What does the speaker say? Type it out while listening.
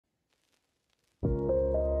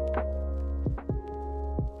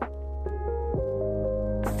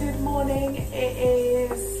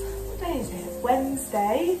It is, what day is it?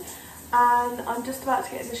 Wednesday, and I'm just about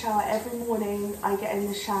to get in the shower. Every morning I get in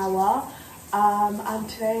the shower, and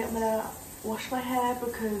today I'm gonna wash my hair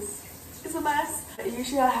because it's a mess.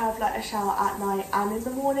 Usually I have like a shower at night and in the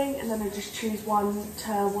morning, and then I just choose one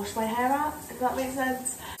to wash my hair at, if that makes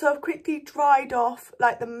sense. So I've quickly dried off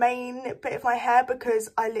like the main bit of my hair because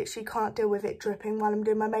I literally can't deal with it dripping while I'm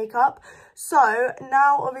doing my makeup. So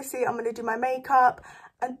now obviously I'm going to do my makeup,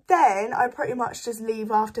 and then I pretty much just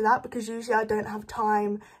leave after that because usually I don't have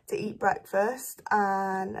time to eat breakfast,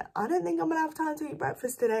 and I don't think I'm going to have time to eat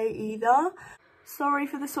breakfast today either. Sorry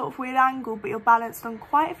for the sort of weird angle, but you're balanced on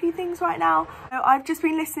quite a few things right now. So I've just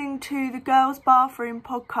been listening to the Girls Bathroom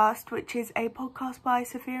podcast, which is a podcast by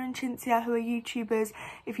Sophia and Cinzia, who are YouTubers,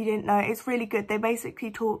 if you didn't know. It's really good. They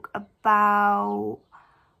basically talk about...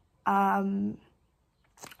 one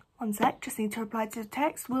sec, just need to reply to the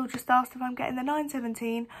text. Will just asked if I'm getting the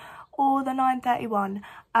 917 or the 931.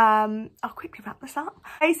 I'll quickly wrap this up.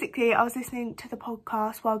 Basically, I was listening to the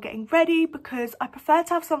podcast while getting ready because I prefer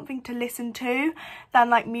to have something to listen to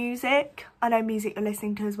than like music. I know music you're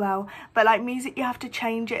listening to as well, but like music you have to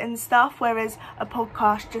change it and stuff, whereas a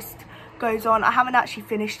podcast just goes on. I haven't actually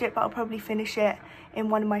finished it, but I'll probably finish it in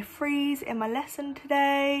one of my frees in my lesson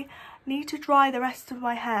today. Need to dry the rest of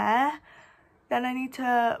my hair. Then I need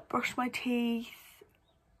to brush my teeth,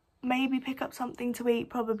 maybe pick up something to eat,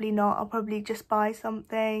 probably not. I'll probably just buy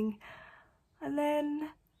something and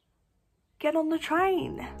then get on the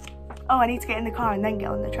train. Oh, I need to get in the car and then get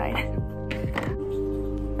on the train.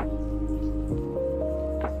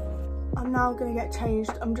 I'm now gonna get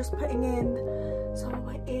changed. I'm just putting in some of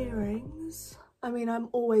my earrings. I mean, I'm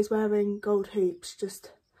always wearing gold hoops,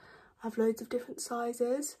 just I have loads of different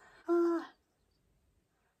sizes.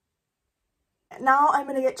 Now I'm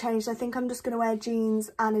going to get changed. I think I'm just going to wear jeans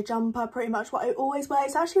and a jumper, pretty much what I always wear.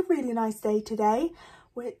 It's actually a really nice day today,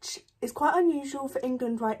 which is quite unusual for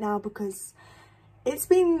England right now because it's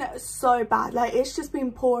been so bad. Like, it's just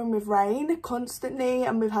been pouring with rain constantly,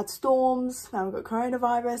 and we've had storms. Now we've got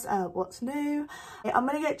coronavirus. What's new? I'm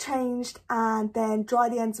going to get changed and then dry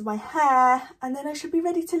the ends of my hair, and then I should be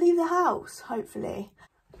ready to leave the house, hopefully.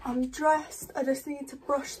 I'm dressed. I just need to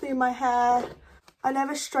brush through my hair. I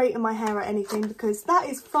never straighten my hair or anything because that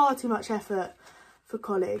is far too much effort for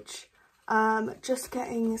college. Just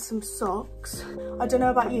getting some socks. I don't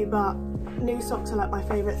know about you, but new socks are like my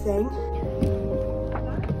favourite thing.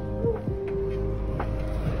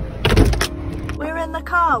 We're in the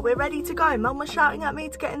car, we're ready to go. Mum was shouting at me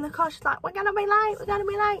to get in the car. She's like, we're gonna be late, we're gonna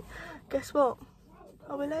be late. Guess what?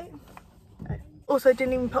 Are we late? No. Also, I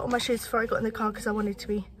didn't even put on my shoes before I got in the car because I wanted to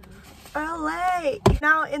be early.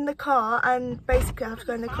 Now in the car, and basically I have to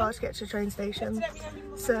go in the car to get to the train station.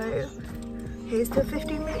 So here's the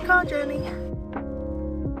 15-minute car journey.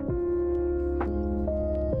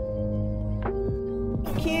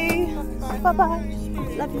 Thank you. Bye bye.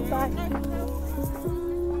 Love you. Bye.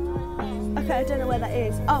 Okay, I don't know where that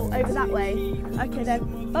is. Oh, over that way. Okay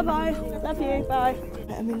then. Bye bye. Love you. Bye.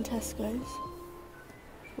 I'm in Tesco's.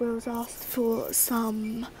 Will's asked for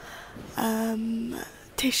some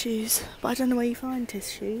tissues, but I don't know where you find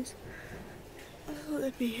tissues. I thought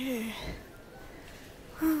they'd be here.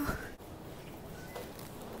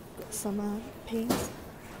 Some peas.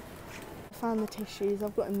 I found the tissues.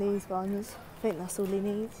 I've got him these ones. I think that's all he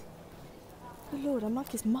needs. Good Lord, I'm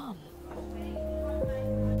like his mum.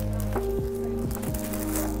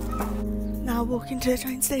 Now walking to the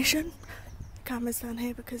train station. The camera's down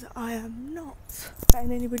here because I am not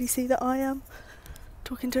letting anybody see that I am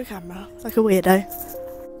talking to a camera like a weirdo.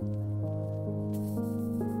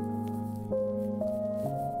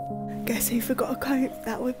 Guess who forgot a coat?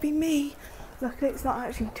 That would be me. Luckily it's not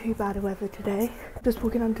actually too bad of weather today. Just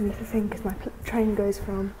walking underneath the thing because my train goes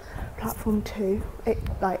from platform 2. It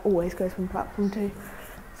like always goes from platform 2.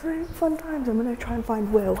 So fun times. I'm going to try and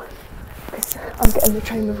find Will because I'm getting the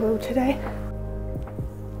train with Will today.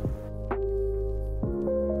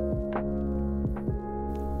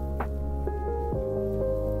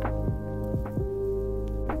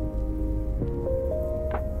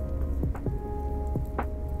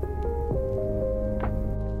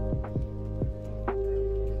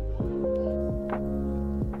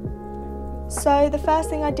 So the first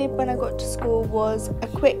thing I did when I got to school was a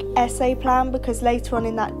quick essay plan because later on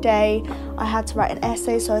in that day I had to write an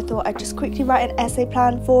essay, so I thought I'd just quickly write an essay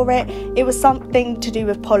plan for it. It was something to do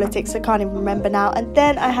with politics, I can't even remember now. And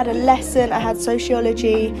then I had a lesson, I had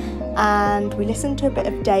sociology, and we listened to a bit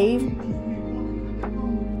of Dave.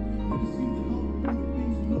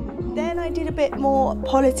 Then I did a bit more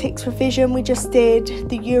politics revision. We just did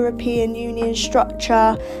the European Union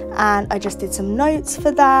structure and I just did some notes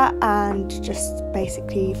for that and just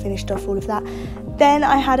basically finished off all of that. Then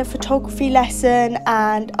I had a photography lesson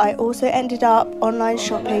and I also ended up online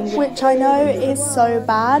shopping, which I know is so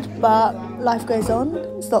bad, but life goes on.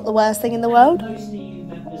 It's not the worst thing in the world.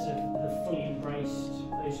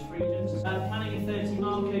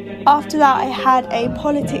 After that, I had a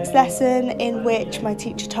politics lesson in which my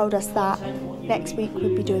teacher told us that next week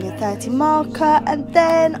we'd be doing a 30 marker, and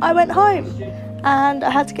then I went home and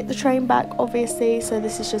I had to get the train back, obviously, so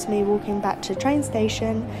this is just me walking back to the train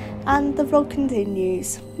station and the vlog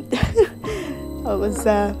continues.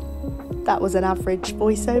 That was an average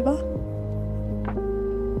voiceover.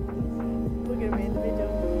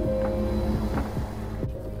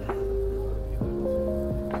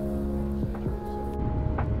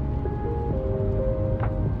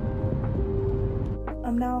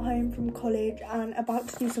 I'm now home from college and about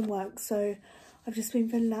to do some work, so I've just been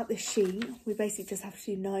filling out this sheet. We basically just have to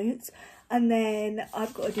do notes, and then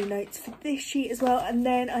I've got to do notes for this sheet as well, and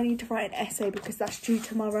then I need to write an essay because that's due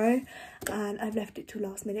tomorrow and I've left it till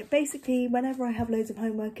last minute. Basically, whenever I have loads of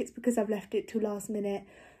homework, it's because I've left it till last minute,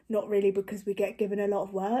 not really because we get given a lot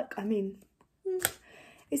of work. I mean,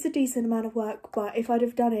 it's a decent amount of work, but if I'd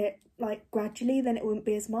have done it like gradually, then it wouldn't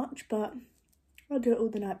be as much, but I'll do it all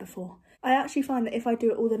the night before. I actually find that if I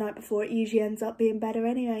do it all the night before, it usually ends up being better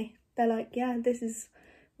anyway. They're like, yeah, this is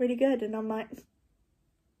really good. And I'm like,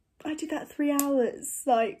 I did that 3 hours,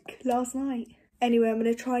 like, last night. Anyway, I'm going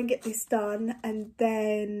to try and get this done. And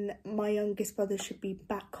then my youngest brother should be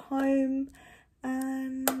back home.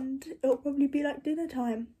 And it'll probably be like dinner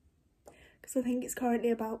time. Because I think it's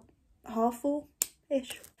currently about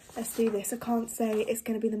 4:30-ish. Let's do this. I can't say it's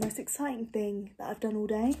going to be the most exciting thing that I've done all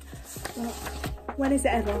day. But when is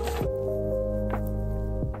it ever?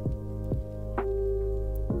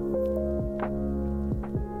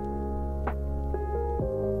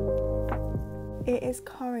 It is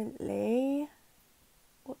currently,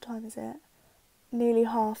 what time is it? Nearly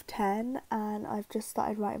 10:30, and I've just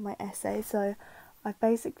started writing my essay, so I've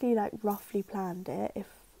basically like roughly planned it, if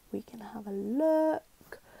we can have a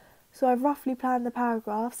look. So I've roughly planned the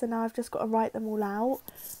paragraphs and now I've just got to write them all out.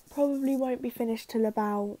 Probably won't be finished till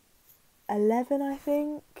about 11, I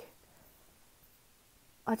think.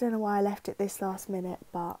 I don't know why I left it this last minute,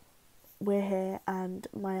 but we're here and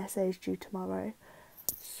my essay is due tomorrow.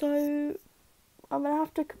 So I'm going to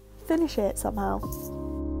have to finish it somehow.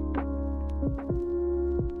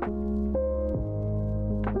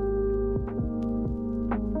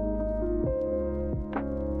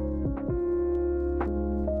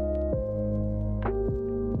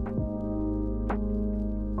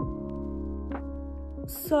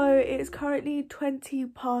 So it's currently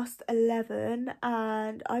 11:20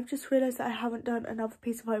 and I've just realised that I haven't done another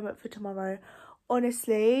piece of homework for tomorrow.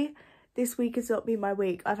 Honestly, this week has not been my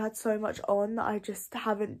week. I've had so much on that I just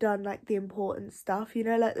haven't done like the important stuff, you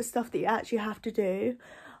know, like the stuff that you actually have to do.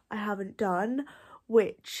 I haven't done,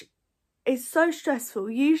 which is so stressful.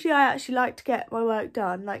 Usually I actually like to get my work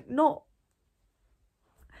done, like not,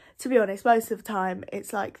 to be honest, most of the time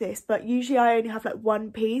it's like this, but usually I only have like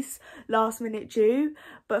one piece last minute due,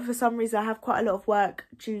 but for some reason I have quite a lot of work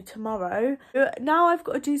due tomorrow. Now I've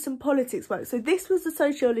got to do some politics work. So this was a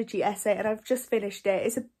sociology essay and I've just finished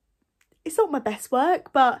it. It's not my best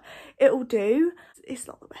work, but it'll do. It's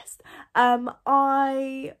not the best.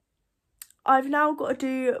 I've now got to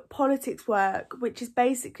do politics work, which is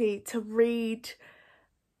basically to read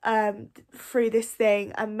through this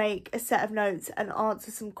thing and make a set of notes and answer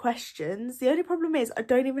some questions. The only problem is I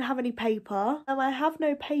don't even have any paper. I have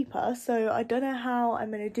no paper, so I don't know how I'm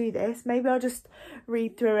going to do this. Maybe I'll just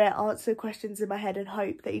read through it, answer questions in my head and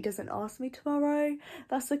hope that he doesn't ask me tomorrow.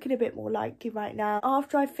 That's looking a bit more likely right now.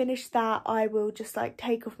 After I finish that, I will just like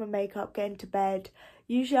take off my makeup, get into bed.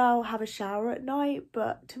 Usually I'll have a shower at night,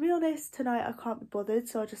 but to be honest, tonight I can't be bothered,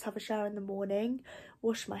 so I'll just have a shower in the morning,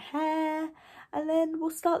 wash my hair, and then we'll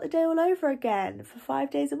start the day all over again for 5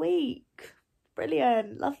 days a week.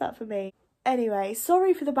 Brilliant. Love that for me. Anyway,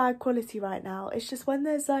 sorry for the bad quality right now. It's just when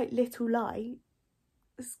there's like little light,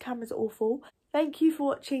 this camera's awful. Thank you for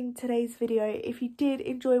watching today's video. If you did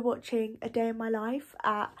enjoy watching a day in my life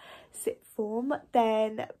at sixth form,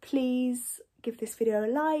 then please give this video a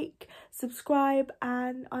like, subscribe,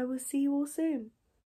 and I will see you all soon.